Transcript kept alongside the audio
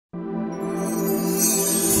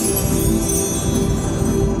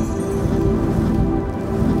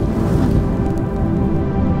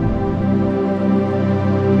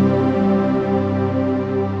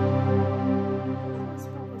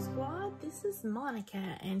is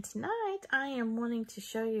Monica, and tonight I am wanting to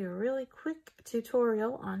show you a really quick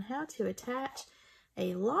tutorial on how to attach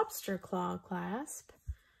a lobster claw clasp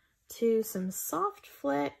to some soft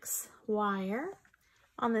flex wire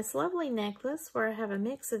on this lovely necklace where I have a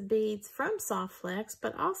mix of beads from Soft Flex,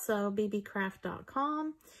 but also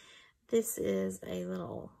Beebeecraft.com. This is a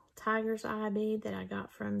little tiger's eye bead that I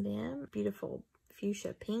got from them. Beautiful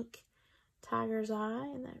fuchsia pink tiger's eye,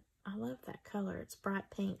 and I love that color. It's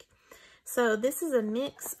bright pink. So this is a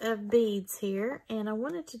mix of beads here, and I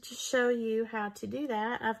wanted to just show you how to do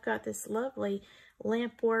that. I've got this lovely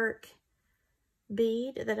lampwork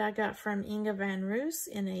bead that I got from Inga Van Roos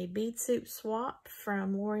in a bead soup swap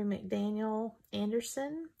from Lori McDaniel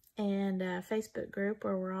Anderson and a Facebook group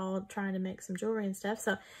where we're all trying to make some jewelry and stuff.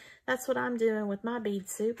 So that's what I'm doing with my bead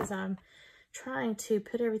soup, is I'm trying to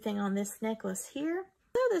put everything on this necklace here.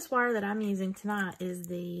 So this wire that I'm using tonight is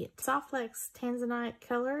the Soft Flex Tanzanite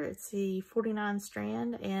color. It's the 49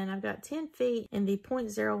 strand, and I've got 10 feet in the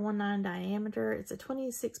 0.019 diameter. It's a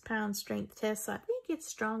 26-pound strength test, so I think it's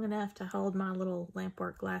strong enough to hold my little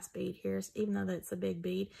lampwork glass bead here, even though that's a big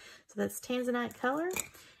bead. So that's Tanzanite color.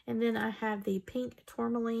 And then I have the pink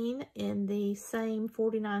tourmaline in the same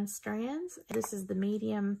 49 strands. This is the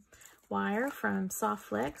medium wire from Soft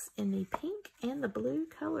Flex in the pink and the blue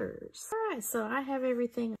colors. All right, so I have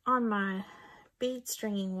everything on my bead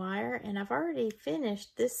stringing wire, and I've already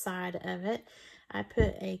finished this side of it. I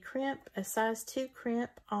put a crimp, a size 2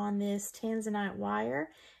 crimp on this Tanzanite wire,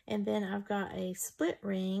 and then I've got a split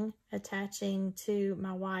ring attaching to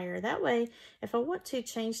my wire. That way, if I want to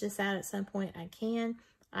change this out at some point, I can.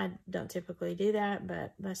 I don't typically do that,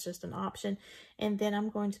 but that's just an option. And then I'm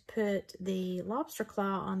going to put the lobster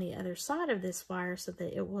claw on the other side of this wire so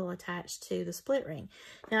that it will attach to the split ring.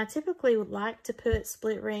 Now, I typically would like to put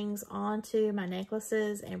split rings onto my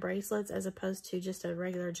necklaces and bracelets as opposed to just a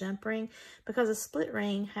regular jump ring, because a split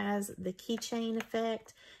ring has the keychain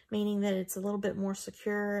effect, meaning that it's a little bit more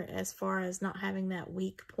secure as far as not having that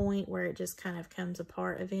weak point where it just kind of comes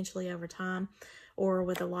apart eventually over time, or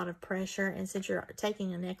with a lot of pressure. And since you're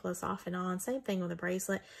taking a necklace off and on, same thing with a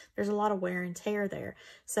bracelet, there's a lot of wear and tear there.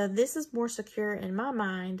 So this is more secure in my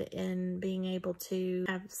mind in being able to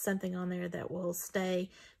have something on there that will stay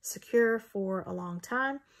secure for a long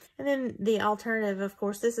time. And then the alternative, of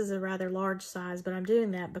course, this is a rather large size, but I'm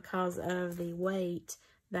doing that because of the weight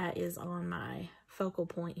that is on my focal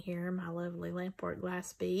point here, my lovely lampwork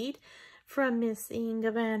glass bead from Miss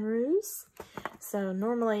Inga Van Roos. So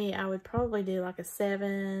normally I would probably do like a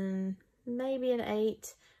 7, maybe an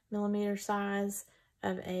 8 millimeter size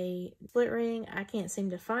of a split ring. I can't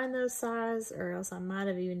seem to find those size, or else I might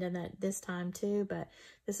have even done that this time too, but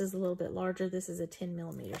this is a little bit larger. This is a 10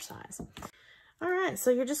 millimeter size. All right,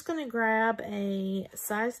 so you're just going to grab a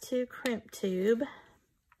size 2 crimp tube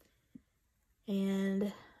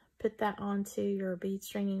and put that onto your bead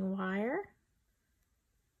stringing wire.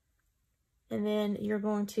 And then you're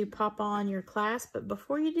going to pop on your clasp. But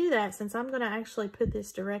before you do that, since I'm going to actually put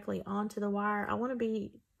this directly onto the wire, I want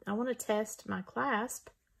to test my clasp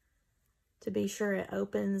to be sure it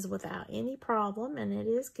opens without any problem, and it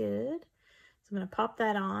is good. So I'm going to pop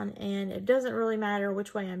that on, and it doesn't really matter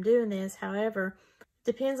which way I'm doing this. However,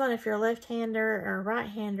 it depends on if you're a left-hander or a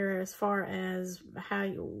right-hander as far as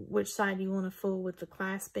which side you want to fool with the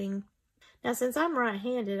clasping. Now, since I'm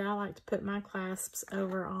right-handed, I like to put my clasps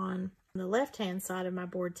over on the left-hand side of my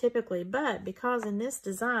board typically, but because in this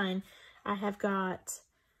design I have got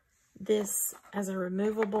this as a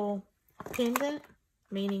removable pendant,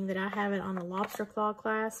 meaning that I have it on the lobster claw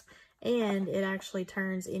clasp, and it actually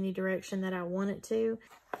turns any direction that I want it to.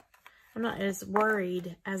 I'm not as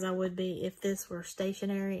worried as I would be if this were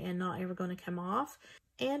stationary and not ever going to come off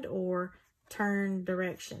and or turn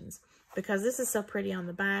directions. Because this is so pretty on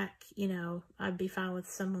the back, you know, I'd be fine with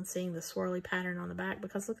someone seeing the swirly pattern on the back,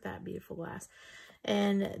 because look at that beautiful glass.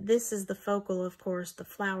 And this is the focal, of course, the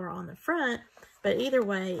flower on the front, but either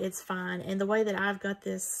way, it's fine. And the way that I've got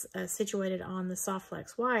this situated on the Soft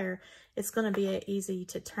Flex wire, it's going to be easy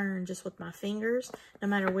to turn just with my fingers, no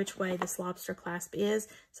matter which way this lobster clasp is.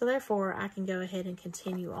 So therefore, I can go ahead and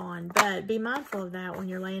continue on. But be mindful of that when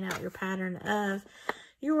you're laying out your pattern of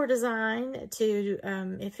your design to,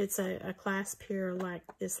 if it's a clasp here like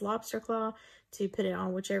this lobster claw, to put it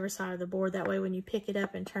on whichever side of the board. That way when you pick it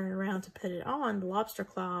up and turn it around to put it on, the lobster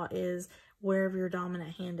claw is wherever your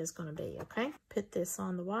dominant hand is going to be, okay? Put this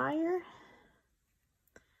on the wire,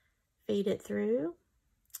 feed it through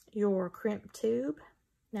your crimp tube.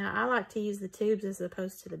 Now, I like to use the tubes as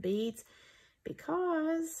opposed to the beads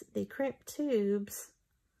because the crimp tubes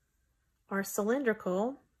are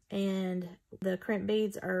cylindrical and the crimp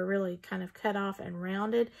beads are really kind of cut off and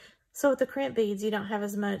rounded. So with the crimp beads, you don't have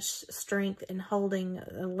as much strength in holding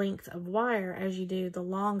a length of wire as you do the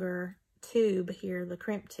longer tube here, the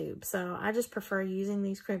crimp tube. So I just prefer using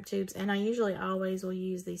these crimp tubes, and I usually always will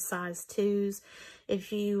use these size 2s.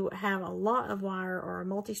 If you have a lot of wire or a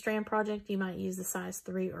multi-strand project, you might use the size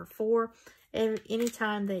 3 or 4.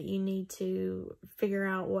 Anytime that you need to figure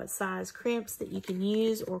out what size crimps that you can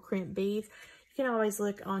use or crimp beads, you can always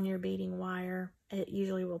look on your beading wire. It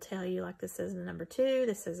usually will tell you, like this is the number 2,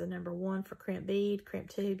 this is the number 1 for crimp bead, crimp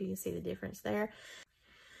tube. You can see the difference there.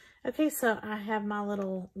 Okay, so I have my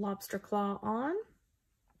little lobster claw on.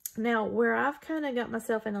 Now, where I've kind of got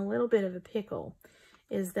myself in a little bit of a pickle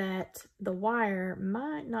is that the wire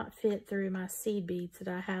might not fit through my seed beads that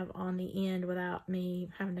I have on the end without me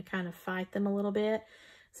having to kind of fight them a little bit.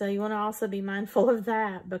 So you want to also be mindful of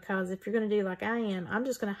that, because if you're going to do like I am, I'm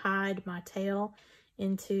just going to hide my tail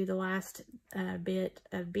into the last bit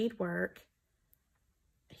of beadwork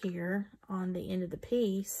here on the end of the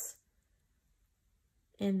piece,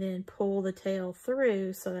 and then pull the tail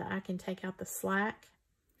through so that I can take out the slack.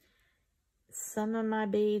 Some of my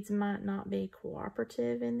beads might not be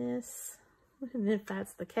cooperative in this, and if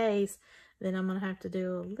that's the case, then I'm going to have to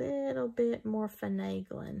do a little bit more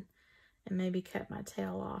finagling and maybe cut my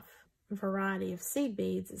tail off. A variety of seed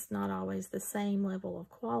beads, it's not always the same level of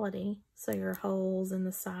quality, so your holes and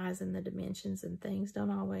the size and the dimensions and things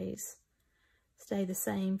don't always stay the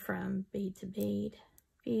same from bead to bead.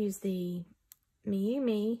 If you use the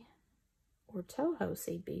Miyumi or Toho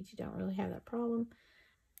seed beads, you don't really have that problem.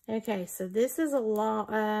 Okay, so this is a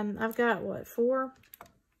lot. I've got what, 4? I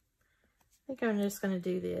think I'm just going to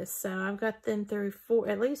do this. So I've got them through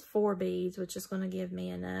at least 4 beads, which is going to give me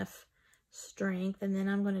enough strength. And then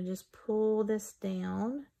I'm going to just pull this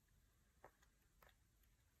down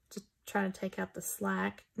to try to take out the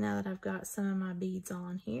slack now that I've got some of my beads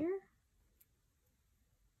on here.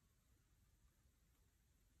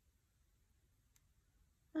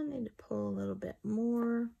 I need to pull a little bit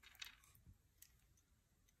more.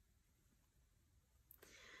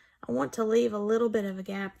 I want to leave a little bit of a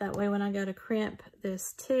gap, that way when I go to crimp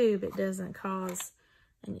this tube, it doesn't cause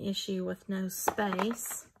an issue with no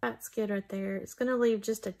space. That's good right there. It's going to leave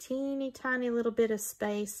just a teeny tiny little bit of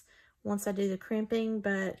space once I do the crimping,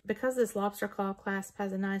 but because this lobster claw clasp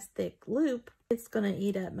has a nice thick loop, it's going to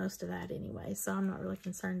eat up most of that anyway, so I'm not really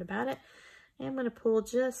concerned about it. And I'm going to pull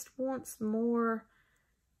just once more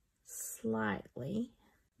slightly.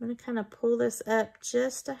 I'm going to kind of pull this up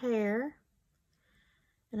just a hair.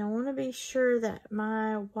 And I want to be sure that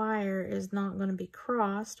my wire is not going to be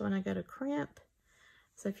crossed when I go to crimp.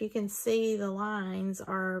 So if you can see, the lines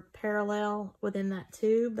are parallel within that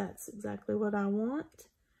tube. That's exactly what I want.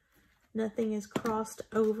 Nothing is crossed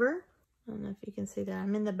over. I don't know if you can see that.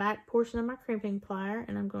 I'm in the back portion of my crimping plier,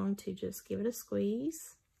 and I'm going to just give it a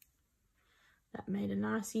squeeze. That made a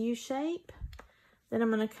nice U shape. Then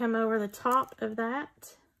I'm going to come over the top of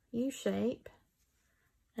that U shape,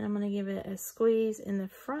 and I'm going to give it a squeeze in the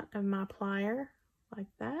front of my plier, like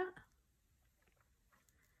that.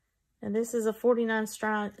 And this is a 49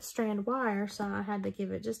 strand wire, so I had to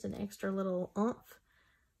give it just an extra little oomph.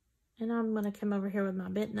 And I'm going to come over here with my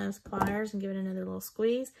bent nose pliers and give it another little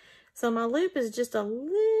squeeze. So my loop is just a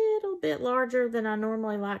little bit larger than I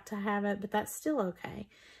normally like to have it, but that's still okay.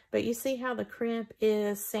 But you see how the crimp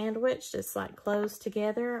is sandwiched? It's like closed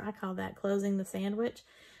together. I call that closing the sandwich.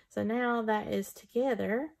 So now that is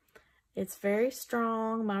together. It's very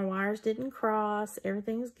strong. My wires didn't cross.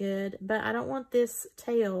 Everything's good. But I don't want this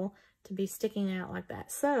tail to be sticking out like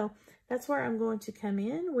that. So that's where I'm going to come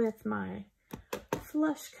in with my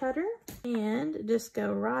flush cutter and just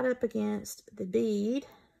go right up against the bead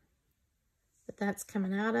that that's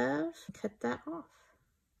coming out of. Cut that off.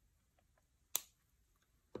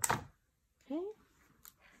 Okay.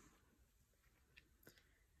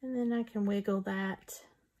 And then I can wiggle that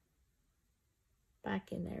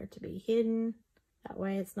back in there to be hidden. That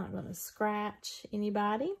way it's not going to scratch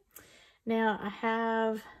anybody. Now I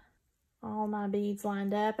have all my beads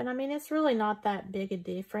lined up, and I mean, it's really not that big a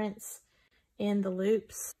difference in the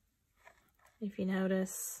loops. If you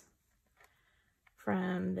notice,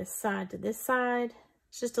 from this side to this side,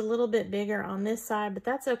 it's just a little bit bigger on this side, but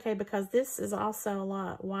that's okay because this is also a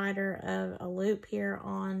lot wider of a loop here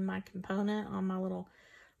on my component, on my little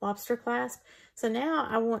lobster clasp. So now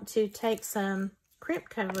I want to take some crimp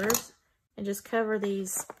covers and just cover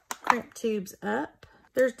these crimp tubes up.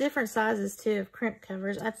 There's different sizes too of crimp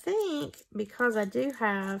covers. I think because I do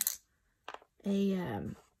have a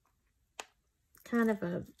kind of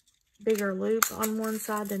a bigger loop on one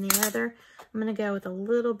side than the other, I'm going to go with a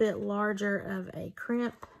little bit larger of a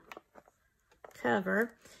crimp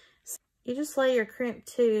cover. you just lay your crimp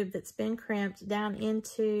tube that's been crimped down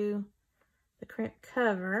into the crimp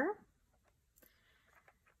cover,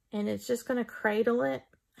 and it's just going to cradle it.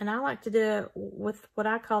 And I like to do it with what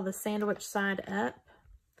I call the sandwich side up.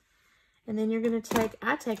 And then you're going to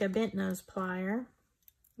I take a bent nose plier,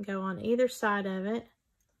 go on either side of it.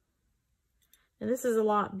 And this is a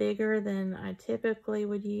lot bigger than I typically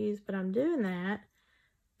would use, but I'm doing that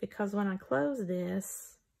because when I close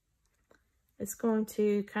this, it's going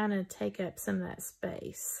to kind of take up some of that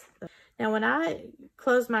space. Now, when I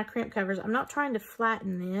close my crimp covers, I'm not trying to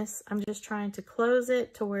flatten this. I'm just trying to close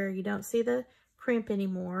it to where you don't see the crimp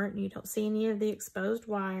anymore, and you don't see any of the exposed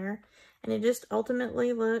wire, and it just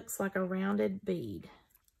ultimately looks like a rounded bead.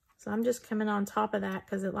 So I'm just coming on top of that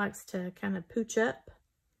because it likes to kind of pooch up,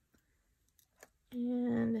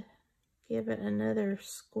 and give it another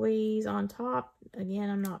squeeze on top. Again,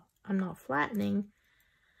 I'm not flattening.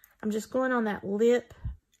 I'm just going on that lip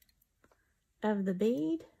of the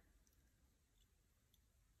bead,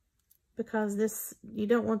 because this, you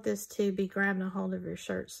don't want this to be grabbing a hold of your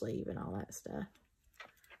shirt sleeve and all that stuff.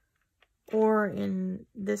 Or in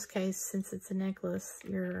this case, since it's a necklace,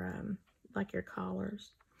 your like your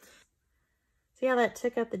collars. See how that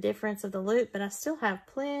took up the difference of the loop, but I still have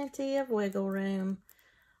plenty of wiggle room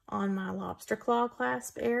on my lobster claw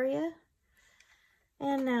clasp area.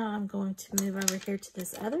 And now I'm going to move over here to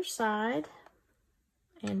this other side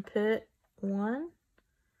and put one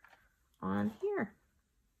on here.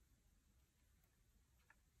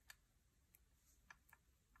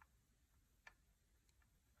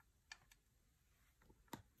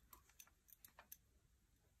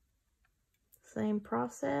 Same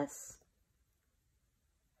process.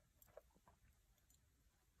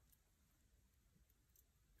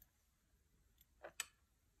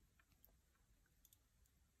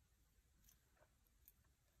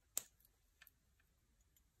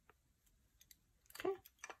 Okay,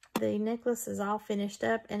 the necklace is all finished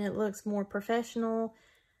up, and it looks more professional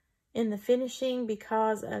in the finishing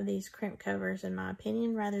because of these crimp covers, in my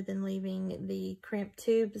opinion, rather than leaving the crimp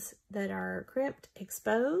tubes that are crimped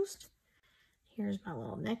exposed. Here's my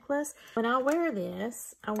little necklace. When I wear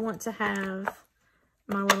this, I want to have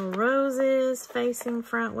my little roses facing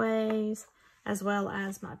front ways, as well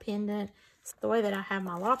as my pendant. So the way that I have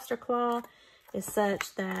my lobster claw is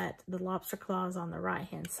such that the lobster claw is on the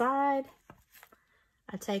right-hand side.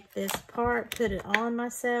 I take this part, put it on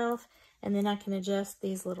myself, and then I can adjust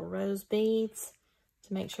these little rose beads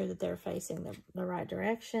to make sure that they're facing the right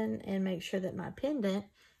direction, and make sure that my pendant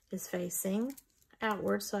is facing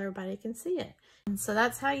outward so everybody can see it. And so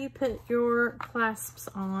that's how you put your clasps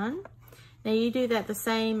on. Now you do that the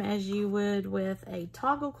same as you would with a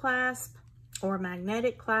toggle clasp or a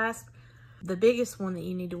magnetic clasp. The biggest one that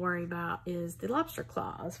you need to worry about is the lobster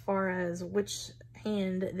claw, as far as which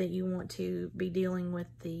hand that you want to be dealing with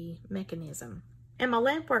the mechanism. And my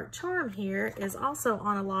lampwork charm here is also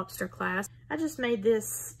on a lobster clasp. I just made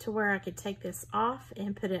this to where I could take this off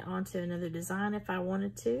and put it onto another design if I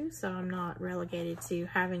wanted to, so I'm not relegated to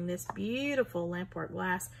having this beautiful lampwork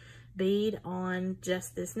glass bead on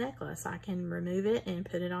just this necklace. I can remove it and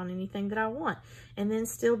put it on anything that I want, and then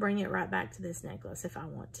still bring it right back to this necklace if I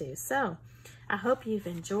want to. So I hope you've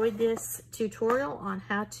enjoyed this tutorial on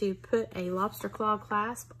how to put a lobster claw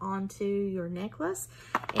clasp onto your necklace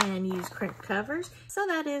and use crimp covers. So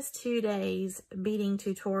that is today's beading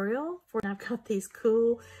tutorial. I've got these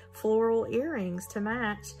cool floral earrings to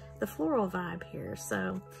match the floral vibe here.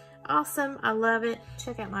 So awesome, I love it.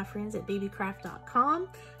 Check out my friends at Beebeecraft.com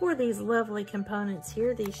for these lovely components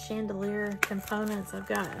here, these chandelier components. I've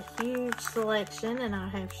got a huge selection, and I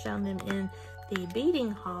have shown them in the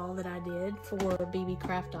beading haul that I did for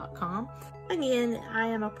Beebeecraft.com. Again, I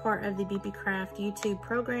am a part of the Beebeecraft YouTube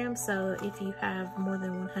program, so if you have more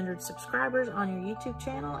than 100 subscribers on your YouTube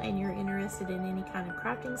channel and you're interested in any kind of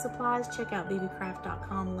crafting supplies, check out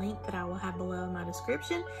Beebeecraft.com link that I will have below in my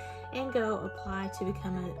description, and go apply to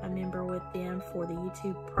become a member with them for the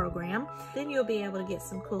YouTube program. Then you'll be able to get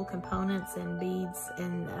some cool components and beads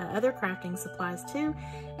and other crafting supplies too,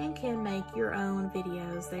 and can make your own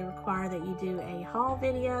videos. They require that you do a haul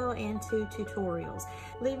video and 2 tutorials.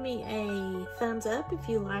 Leave me a thumbs up if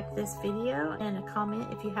you like this video, and a comment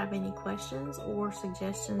if you have any questions or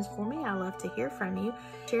suggestions for me. I love to hear from you.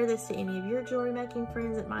 Share this to any of your jewelry making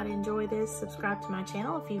friends that might enjoy this. Subscribe to my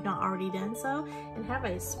channel if you've not already done so, and have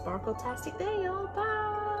a sparkle-tastic day, y'all. Bye!